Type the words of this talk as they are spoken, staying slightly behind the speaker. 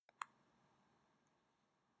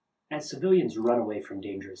As civilians run away from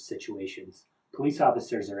dangerous situations, police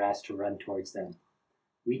officers are asked to run towards them.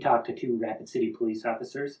 We talked to two Rapid City police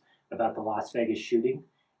officers about the Las Vegas shooting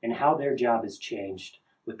and how their job has changed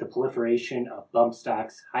with the proliferation of bump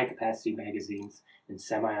stocks, high-capacity magazines, and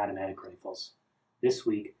semi-automatic rifles. This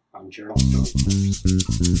week on Journal Storytellers.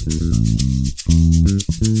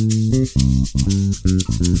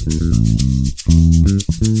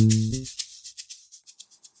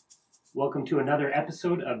 Welcome to another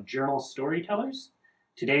episode of Journal Storytellers.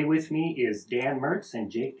 Today with me is Dan Mertz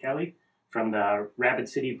and Jake Kelly from the Rapid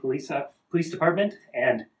City Police Department.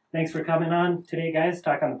 And thanks for coming on today, guys,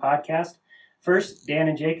 talk on the podcast. First, Dan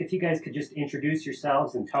and Jake, if you guys could just introduce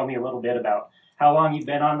yourselves and tell me a little bit about how long you've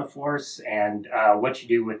been on the force and what you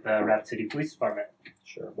do with the Rapid City Police Department.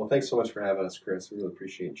 Sure. Well, thanks so much for having us, Chris. We really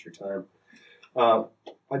appreciate your time.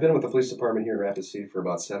 I've been with the police department here in Rapid City for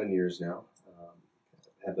about 7 years now.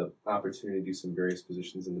 Had the opportunity to do some various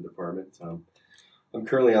positions in the department. I'm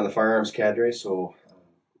currently on the firearms cadre, so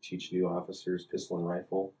teach new officers pistol and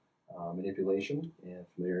rifle manipulation and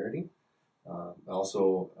familiarity.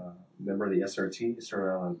 Also a member of the SRT,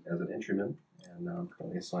 started out as an entryman, and now I'm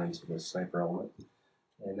currently assigned to the sniper element.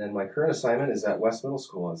 And then my current assignment is at West Middle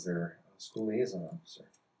School as their school liaison officer.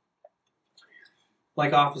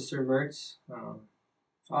 Like Officer Mertz,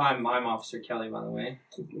 I'm Officer Kelly, by the way.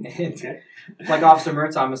 And like Officer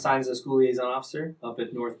Mertz, I'm assigned as a school liaison officer up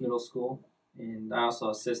at North Middle School, and I also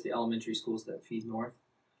assist the elementary schools that feed north.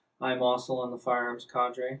 I'm also on the firearms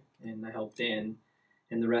cadre, and I help Dan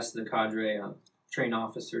and the rest of the cadre train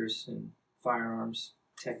officers in firearms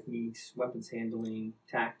techniques, weapons handling,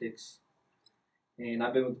 tactics. And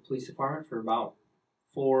I've been with the police department for about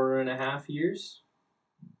 4.5 years.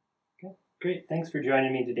 Okay, great. Thanks for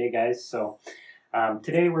joining me today, guys. So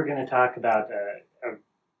today we're going to talk about a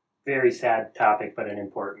very sad topic, but an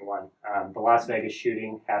important one. The Las Vegas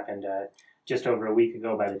shooting happened just over a week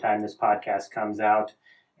ago by the time this podcast comes out.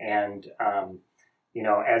 And,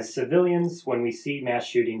 as civilians, when we see mass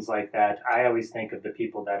shootings like that, I always think of the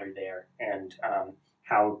people that are there and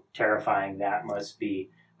how terrifying that must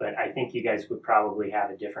be. But I think you guys would probably have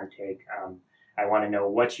a different take. I want to know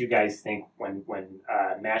what you guys think when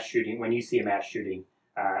you see a mass shooting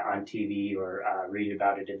on TV or read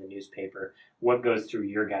about it in the newspaper. What goes through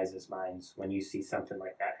your guys' minds when you see something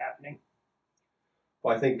like that happening?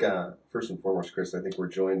 Well, I think first and foremost, Chris, I think we're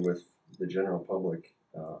joined with the general public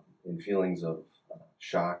in feelings of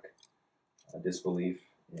shock, disbelief,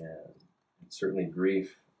 and certainly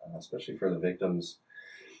grief, especially for the victims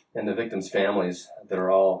and the victims' families that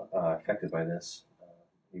are all affected by this.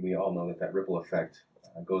 We all know that ripple effect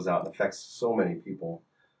goes out and affects so many people.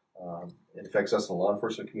 It affects us in the law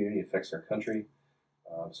enforcement community. It affects our country.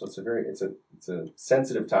 So it's a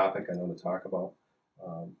sensitive topic, I know, to talk about.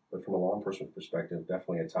 But from a law enforcement perspective,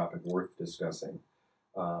 definitely a topic worth discussing.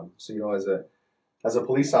 As a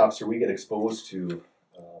police officer, we get exposed to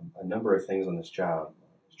a number of things on this job.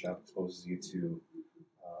 This job exposes you to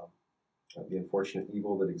the unfortunate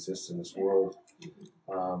evil that exists in this world.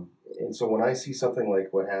 And so when I see something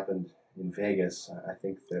like what happened in Vegas, I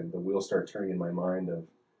think that the wheels start turning in my mind of,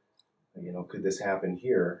 could this happen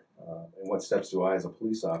here? And what steps do I, as a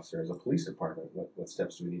police officer, as a police department, what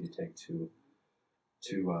steps do we need to take to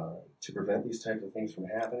prevent these types of things from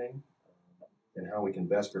happening, and how we can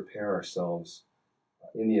best prepare ourselves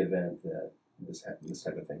in the event that this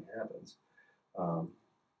type of thing happens.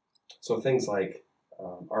 So things like,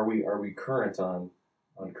 are we current on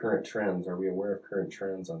current trends? Are we aware of current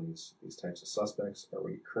trends on these types of suspects? Are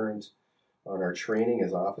we current on our training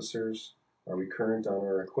as officers? Are we current on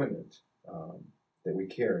our equipment that we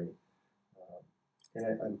carry? And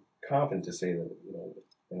I'm confident to say that,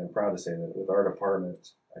 and I'm proud to say that with our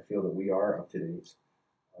department, I feel that we are up to date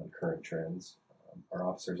on current trends. Our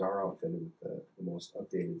officers are outfitted with the most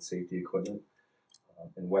updated safety equipment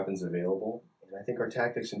and weapons available. And I think our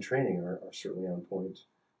tactics and training are certainly on point.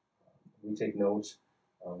 We take note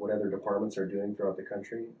of what other departments are doing throughout the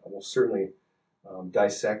country. We'll certainly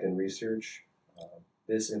dissect and research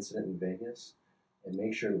this incident in Vegas and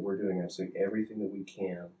make sure that we're doing absolutely everything that we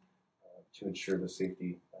can to ensure the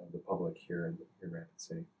safety of the public here in Rapid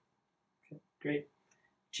City. Okay, great.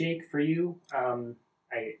 Jake, for you,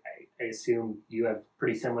 I assume you have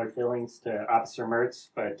pretty similar feelings to Officer Mertz,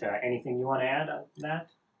 but anything you want to add on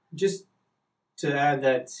that? Just to add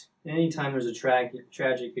that anytime there's a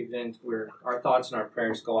tragic event, where our thoughts and our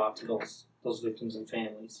prayers go out to those victims and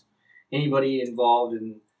families. Anybody involved,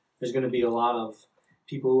 and there's going to be a lot of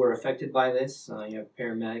people who are affected by this. You have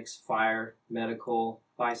paramedics, fire, medical,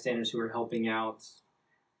 bystanders who are helping out,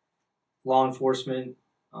 law enforcement.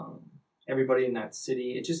 everybody in that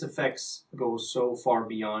city. It just goes so far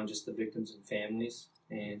beyond just the victims and families,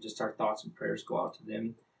 and just our thoughts and prayers go out to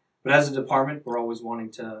them. But as a department, we're always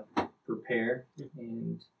wanting to prepare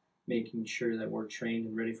and making sure that we're trained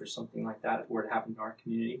and ready for something like that if it were to happen to our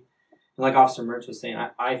community. And like Officer Mertz was saying,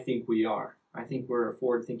 I think we are. I think we're a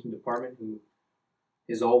forward-thinking department who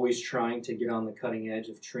is always trying to get on the cutting edge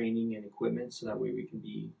of training and equipment so that way we can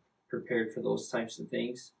be prepared for those types of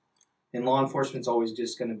things. And law enforcement's always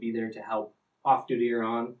just going to be there to help off duty or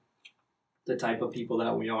on, the type of people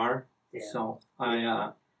that we are. Yeah. So I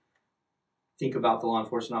think about the law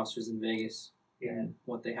enforcement officers in Vegas and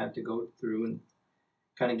what they had to go through, and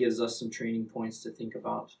kind of gives us some training points to think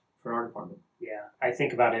about for our department. Yeah, I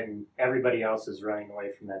think about it, and everybody else is running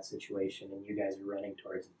away from that situation, and you guys are running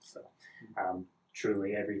towards it. So,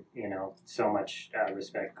 truly, so much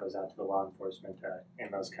respect goes out to the law enforcement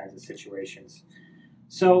in those kinds of situations.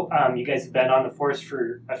 So, you guys have been on the force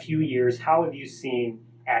for a few years. How have you seen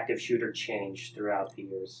active shooter change throughout the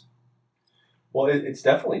years? Well, it's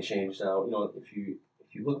definitely changed now. If you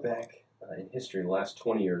look back in history, the last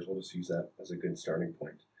 20 years, we'll just use that as a good starting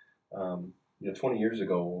point. 20 years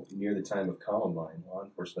ago, near the time of Columbine, law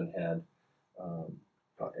enforcement had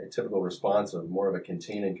a typical response of more of a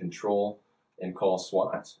contain and control and call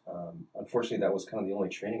SWAT. Unfortunately, that was kind of the only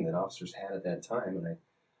training that officers had at that time, and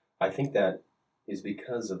I think that is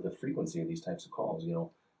because of the frequency of these types of calls.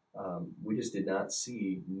 We just did not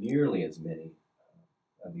see nearly as many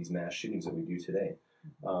of these mass shootings that we do today.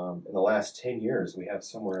 In the last 10 years, we have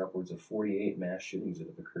somewhere upwards of 48 mass shootings that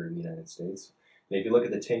have occurred in the United States. And if you look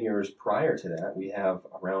at the 10 years prior to that, we have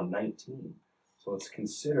around 19. So it's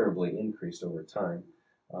considerably increased over time.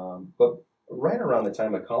 But right around the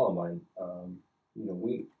time of Columbine,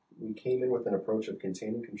 we came in with an approach of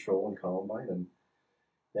contain and control in Columbine,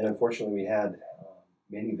 and unfortunately we had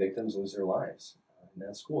many victims lose their lives in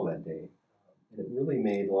that school that day. And it really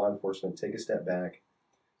made law enforcement take a step back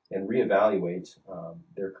and reevaluate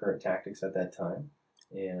their current tactics at that time,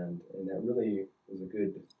 and that really was a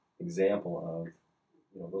good example of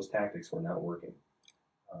those tactics were not working.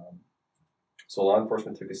 So law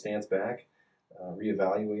enforcement took a stance back,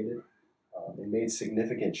 reevaluated, and made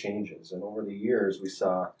significant changes. And over the years, we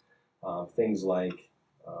saw things like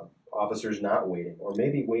officers not waiting, or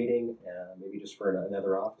maybe waiting, maybe just for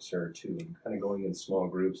another officer or two, and kind of going in small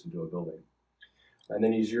groups into a building. And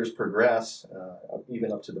then as years progress,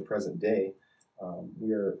 even up to the present day,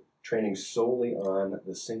 we are training solely on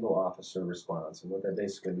the single officer response. And what that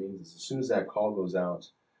basically means is as soon as that call goes out,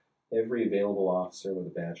 every available officer with a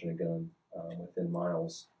badge and a gun within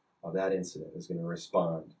miles of that incident is going to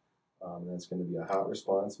respond. And that's going to be a hot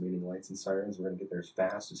response, meaning lights and sirens. We're going to get there as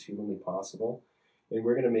fast as humanly possible. And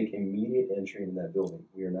we're going to make immediate entry into that building.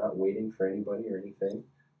 We are not waiting for anybody or anything.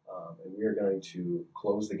 And we are going to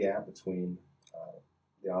close the gap between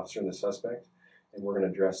the officer and the suspect, and we're going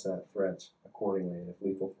to address that threat accordingly. And if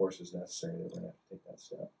lethal force is necessary, then we're going to have to take that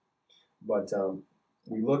step. But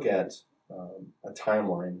we look at a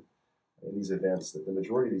timeline in these events that the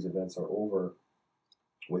majority of these events are over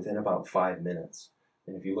within about 5 minutes.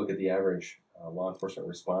 And if you look at the average law enforcement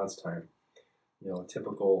response time, a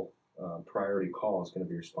typical priority call is going to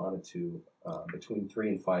be responded to between 3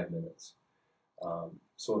 and 5 minutes.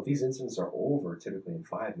 So if these incidents are over typically in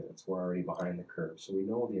 5 minutes, we're already behind the curve. So we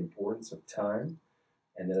know the importance of time,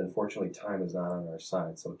 and that unfortunately time is not on our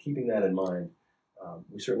side. So keeping that in mind,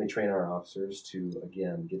 we certainly train our officers to,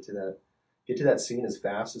 again, get to that scene as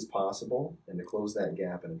fast as possible and to close that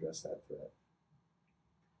gap and address that threat.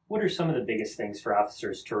 What are some of the biggest things for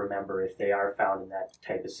officers to remember if they are found in that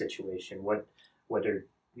type of situation? What are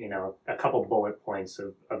a couple bullet points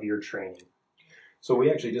of your training? So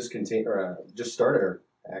we actually just started our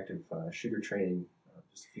active shooter training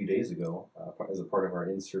just a few days ago as a part of our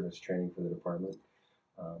in-service training for the department.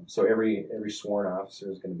 So every sworn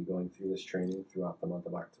officer is going to be going through this training throughout the month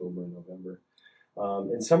of October and November.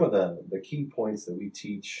 And some of the key points that we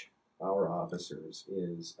teach our officers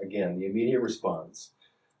is, again, the immediate response,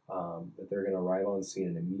 that they're going to arrive on scene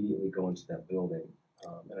and immediately go into that building.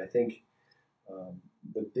 And I think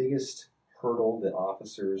the biggest hurdle that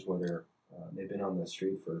officers, whether they've been on the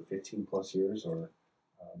street for 15 plus years or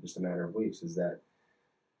just a matter of weeks, is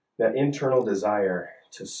that internal desire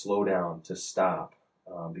to slow down, to stop,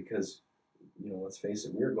 because let's face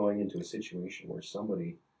it, we're going into a situation where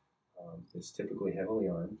somebody is typically heavily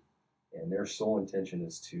armed, and their sole intention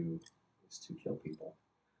is to kill people.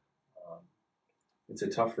 It's a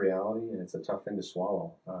tough reality, and it's a tough thing to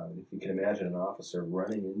swallow. If you can imagine an officer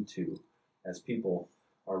running into, as people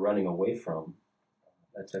are running away from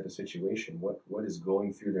that type of situation, what is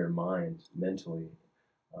going through their mind mentally,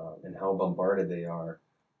 and how bombarded they are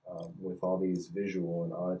with all these visual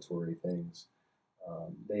and auditory things.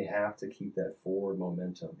 They have to keep that forward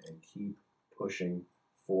momentum and keep pushing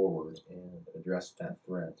forward and address that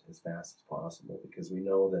threat as fast as possible, because we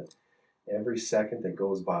know that every second that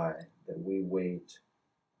goes by that we wait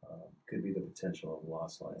could be the potential of a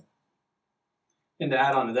lost life. And to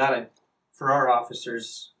add on to that, for our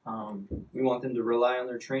officers, we want them to rely on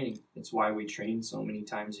their training. It's why we train so many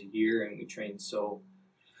times a year, and we train so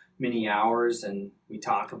many hours, and we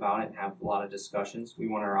talk about it and have a lot of discussions. We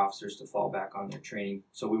want our officers to fall back on their training,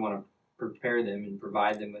 so we want to prepare them and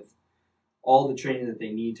provide them with all the training that they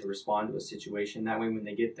need to respond to a situation. That way, when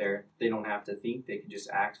they get there, they don't have to think. They can just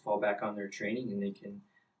act, fall back on their training, and they can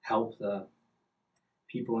help the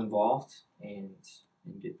people involved and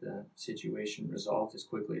get the situation resolved as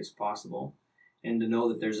quickly as possible. And to know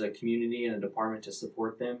that there's a community and a department to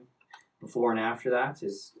support them before and after that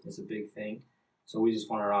is a big thing. So we just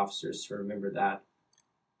want our officers to remember that.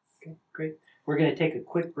 Okay, great. We're going to take a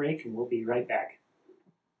quick break and we'll be right back.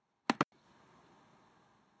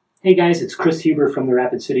 Hey guys, it's Chris Huber from the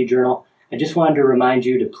Rapid City Journal. I just wanted to remind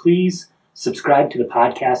you to please subscribe to the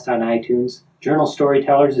podcast on iTunes. Journal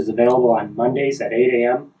Storytellers is available on Mondays at 8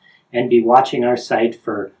 a.m. and be watching our site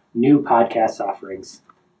for new podcast offerings.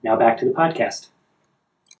 Now back to the podcast.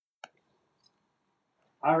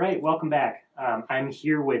 All right, welcome back. I'm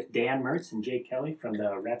here with Dan Mertz and Jake Kelly from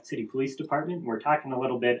the Rapid City Police Department. We're talking a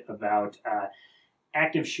little bit about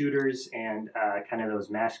active shooters and kind of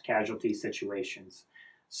those mass casualty situations.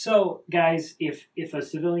 So, guys, if a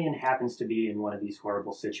civilian happens to be in one of these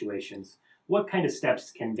horrible situations, what kind of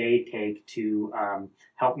steps can they take to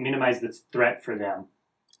help minimize this threat for them?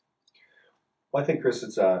 Well, I think, Chris,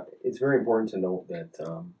 it's very important to note that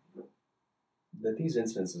that these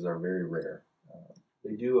incidences are very rare.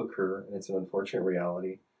 They do occur, and it's an unfortunate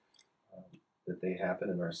reality that they happen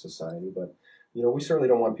in our society. But we certainly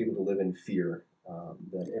don't want people to live in fear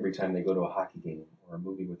that every time they go to a hockey game or a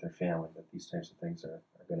movie with their family, that these types of things are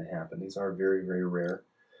going to happen. These are very, very rare.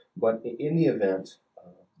 But in the event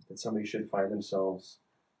that somebody should find themselves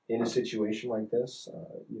in a situation like this,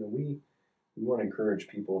 we want to encourage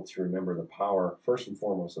people to remember the power, first and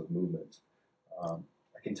foremost, of movement.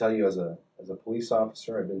 I can tell you, as a police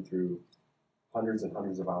officer, I've been through hundreds and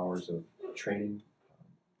hundreds of hours of training,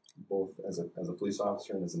 both as a police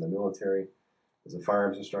officer and as in the military, as a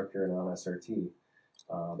firearms instructor and on SRT.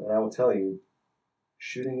 And I will tell you,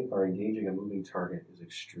 shooting or engaging a moving target is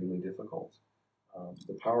extremely difficult.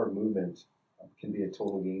 The power of movement can be a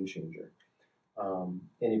total game changer. And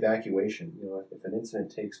evacuation, if an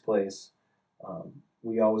incident takes place,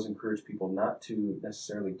 we always encourage people not to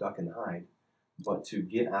necessarily duck and hide, but to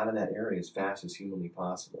get out of that area as fast as humanly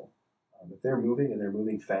possible. If they're moving and they're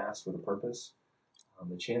moving fast with a purpose,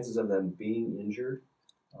 the chances of them being injured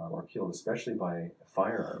or killed, especially by a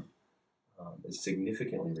firearm, is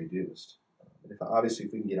significantly reduced. Obviously,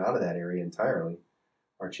 if we can get out of that area entirely,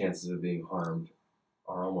 our chances of being harmed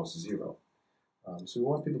are almost zero. So we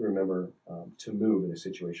want people to remember to move in a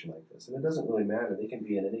situation like this. And it doesn't really matter. They can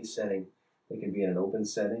be in any setting. They can be in an open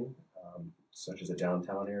setting, such as a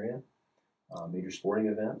downtown area, major sporting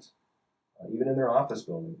event, even in their office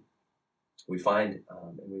building. We find,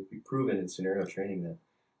 and we've proven in scenario training, that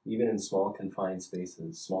even in small confined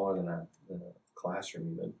spaces, smaller than a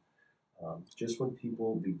classroom even, just when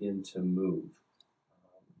people begin to move,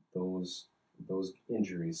 those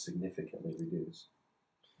injuries significantly reduce.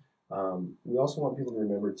 We also want people to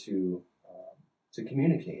remember to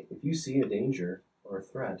communicate. If you see a danger or a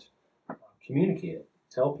threat, communicate it.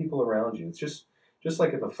 Tell people around you. It's just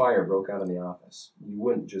like if a fire broke out in the office. You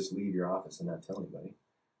wouldn't just leave your office and not tell anybody.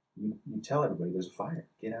 You tell everybody there's a fire.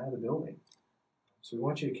 Get out of the building. So we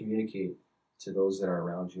want you to communicate to those that are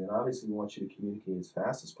around you. And obviously we want you to communicate as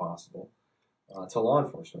fast as possible to law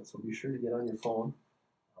enforcement. So be sure to get on your phone.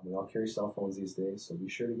 We all carry cell phones these days, so be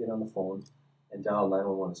sure to get on the phone and dial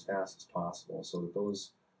 911 as fast as possible so that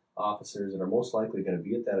those officers that are most likely going to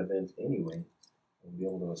be at that event anyway will be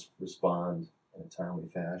able to respond in a timely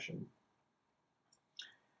fashion.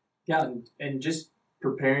 Yeah, and just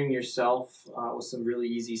preparing yourself with some really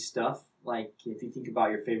easy stuff. Like if you think about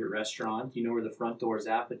your favorite restaurant, you know where the front door is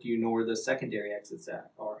at, but do you know where the secondary exit's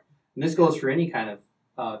at? And this goes for any kind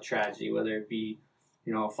of tragedy, whether it be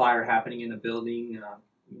a fire happening in a building,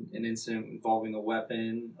 an incident involving a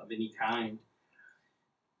weapon of any kind.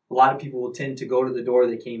 A lot of people will tend to go to the door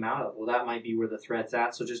they came out of. Well, that might be where the threat's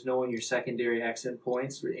at. So just knowing your secondary exit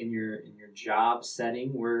points in your job setting,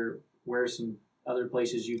 where are some other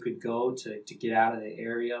places you could go to get out of the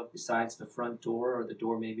area besides the front door or the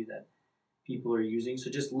door maybe that people are using. So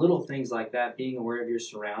just little things like that, being aware of your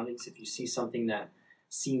surroundings. If you see something that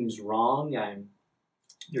seems wrong,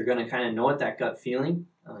 you're going to kind of know it, that gut feeling.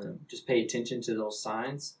 Just pay attention to those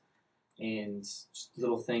signs and just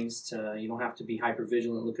little things you don't have to be hyper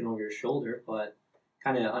vigilant looking over your shoulder, but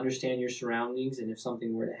kind of understand your surroundings. And if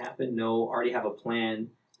something were to happen, already have a plan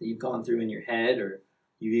that you've gone through in your head, or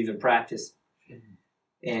you've even practiced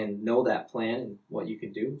and know that plan and what you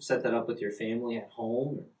could do. Set that up with your family at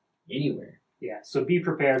home or anywhere. Yeah, so be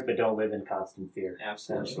prepared, but don't live in constant fear.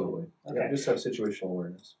 Absolutely. Okay. Yeah, just have situational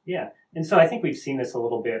awareness. Yeah, and so I think we've seen this a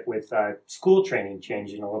little bit with school training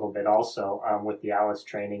changing a little bit also with the ALICE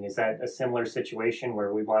training. Is that a similar situation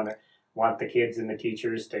where we want the kids and the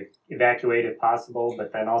teachers to evacuate if possible,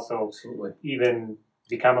 but then also Absolutely. even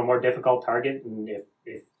become a more difficult target and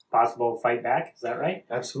if possible fight back? Is that right?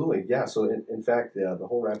 Absolutely, yeah. So in fact, the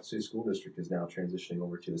whole Rapid City School District is now transitioning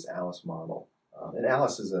over to this ALICE model. And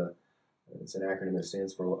ALICE it's an acronym that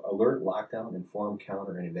stands for Alert, Lockdown, Inform,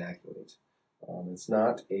 Counter, and Evacuate. It's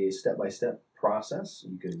not a step-by-step process.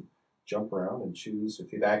 You can jump around and choose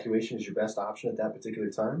if evacuation is your best option at that particular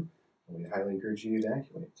time. We highly encourage you to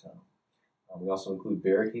evacuate. We also include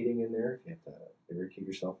barricading in there if you have to barricade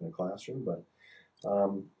yourself in a classroom. But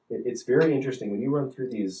it's very interesting when you run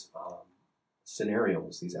through these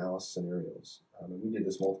scenarios, these ALICE scenarios. And we did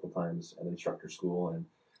this multiple times at instructor school, and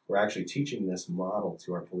we're actually teaching this model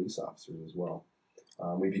to our police officers as well.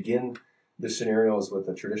 We begin the scenarios with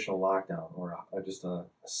a traditional lockdown or just a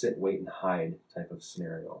sit, wait, and hide type of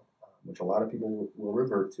scenario, which a lot of people will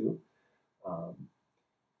revert to.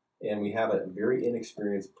 And we have a very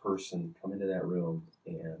inexperienced person come into that room,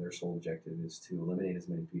 and their sole objective is to eliminate as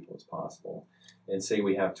many people as possible. And say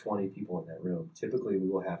we have 20 people in that room. Typically, we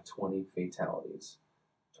will have 20 fatalities,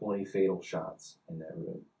 20 fatal shots in that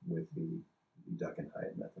room with the duck and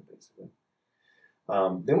hide method, basically.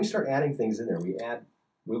 Then we start adding things in there.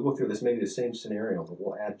 We'll go through this, maybe the same scenario, but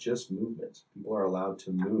we'll add just movement. People are allowed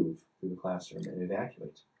to move through the classroom and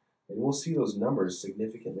evacuate. And we'll see those numbers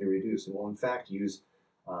significantly reduce. And we'll, in fact, use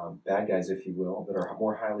bad guys, if you will, that are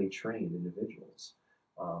more highly trained individuals.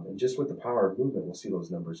 And just with the power of movement, we'll see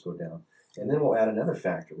those numbers go down. And then we'll add another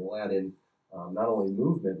factor. We'll add in not only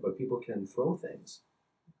movement, but people can throw things.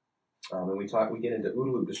 And we get into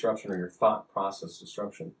OODA loop disruption, or your thought process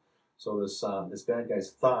disruption. So this bad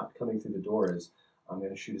guy's thought coming through the door is, I'm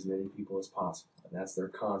going to shoot as many people as possible. And that's their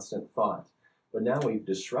constant thought. But now we've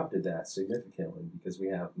disrupted that significantly because we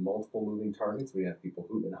have multiple moving targets. We have people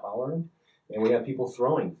hooting and hollering, and we have people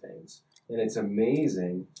throwing things. And it's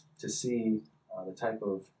amazing to see the type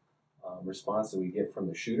of response that we get from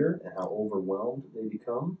the shooter and how overwhelmed they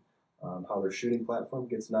become, how their shooting platform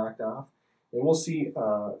gets knocked off. And we'll see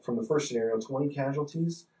from the first scenario, 20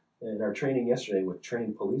 casualties. In our training yesterday with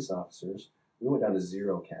trained police officers, we went down to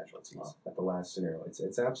 0 casualties at the last scenario.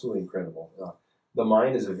 It's absolutely incredible. The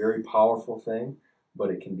mind is a very powerful thing,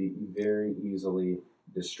 but it can be very easily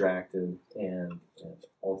distracted and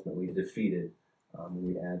ultimately defeated when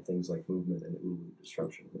we add things like movement and OODA loop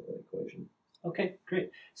disruption to the equation. Okay,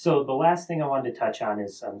 great. So the last thing I wanted to touch on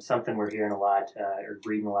is something we're hearing a lot or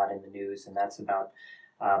reading a lot in the news, and that's about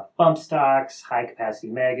bump stocks,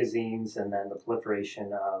 high-capacity magazines, and then the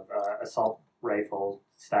proliferation of assault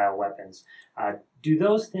rifle-style weapons. Do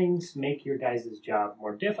those things make your guys' job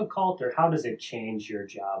more difficult, or how does it change your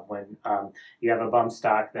job when you have a bump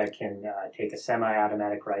stock that can take a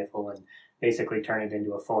semi-automatic rifle and basically turn it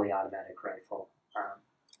into a fully automatic rifle?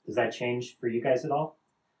 Does that change for you guys at all?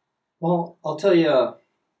 Well, I'll tell you,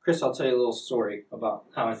 Chris, a little story about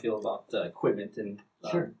how I feel about equipment and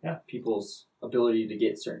Sure, yeah. people's ability to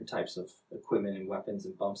get certain types of equipment and weapons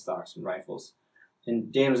and bump stocks and rifles.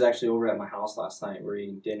 And Dan was actually over at my house last night. We were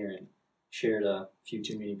eating dinner and shared a few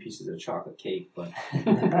too many pieces of chocolate cake, but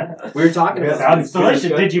we were talking about Sounds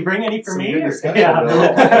delicious. Did you bring any for me?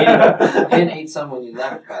 Yeah. And ate some when you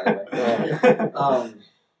left, by the way.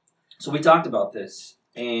 So we talked about this,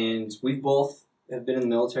 and we both have been in the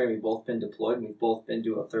military. We've both been deployed, and we've both been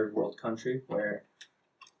to a third world country where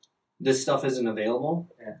this stuff isn't available,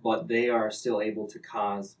 but they are still able to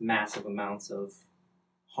cause massive amounts of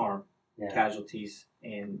harm, casualties,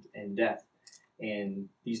 and death. And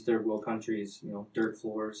these third world countries, dirt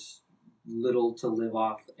floors, little to live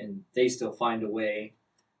off, and they still find a way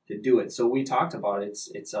to do it. So we talked about it.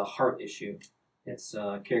 It's a heart issue. It's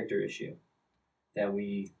a character issue that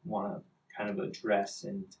we want to kind of address.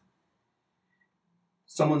 And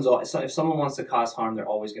if someone wants to cause harm, they're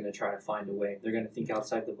always going to try to find a way. They're going to think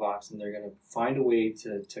outside the box, and they're going to find a way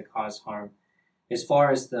to cause harm. As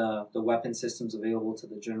far as the weapon systems available to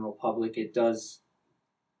the general public, it does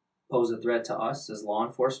pose a threat to us as law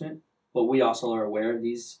enforcement, but we also are aware of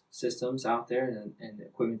these systems out there and the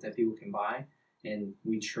equipment that people can buy, and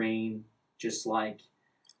we train just like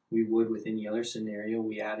we would with any other scenario.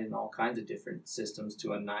 We add in all kinds of different systems,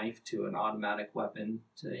 to a knife, to an automatic weapon,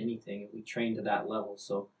 to anything. We train to that level,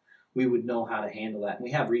 so we would know how to handle that. And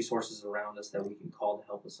we have resources around us that we can call to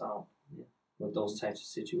help us out with those types of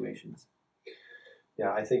situations.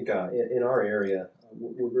 Yeah, I think in our area,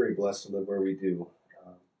 we're very blessed to live where we do.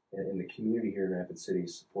 And the community here in Rapid City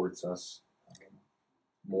supports us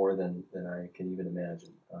more than I can even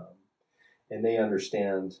imagine. And they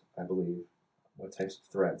understand, I believe, what types of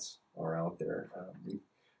threats are out there.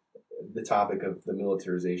 The topic of the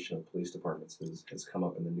militarization of police departments has come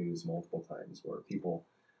up in the news multiple times, where people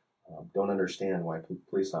don't understand why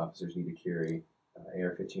police officers need to carry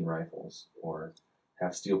AR-15 rifles, or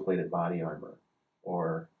have steel-plated body armor,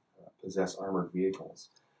 or possess armored vehicles.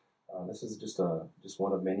 This is just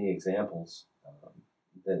one of many examples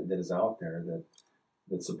that is out there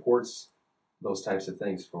that supports those types of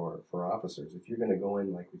things for officers. If you're going to go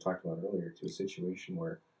in, like we talked about earlier, to a situation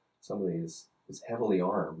where somebody is heavily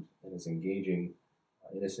armed and is engaging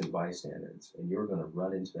innocent bystanders, and you're going to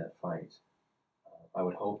run into that fight, I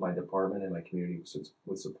would hope my department and my community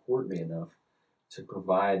would support me enough to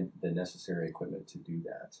provide the necessary equipment to do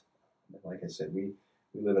that. And like I said, we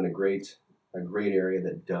live in a great area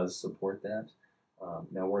that does support that.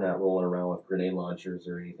 Now, we're not rolling around with grenade launchers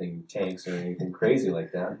or anything, tanks or anything crazy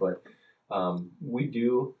like that, but we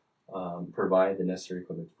do provide the necessary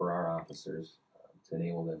equipment for our officers to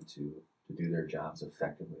enable them to do their jobs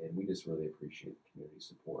effectively, and we just really appreciate the community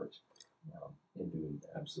support in doing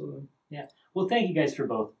that. Absolutely. Yeah. Well, thank you guys for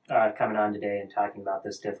both coming on today and talking about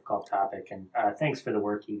this difficult topic, and thanks for the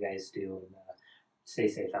work you guys do, and stay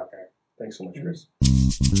safe out there. Thanks so much, Chris.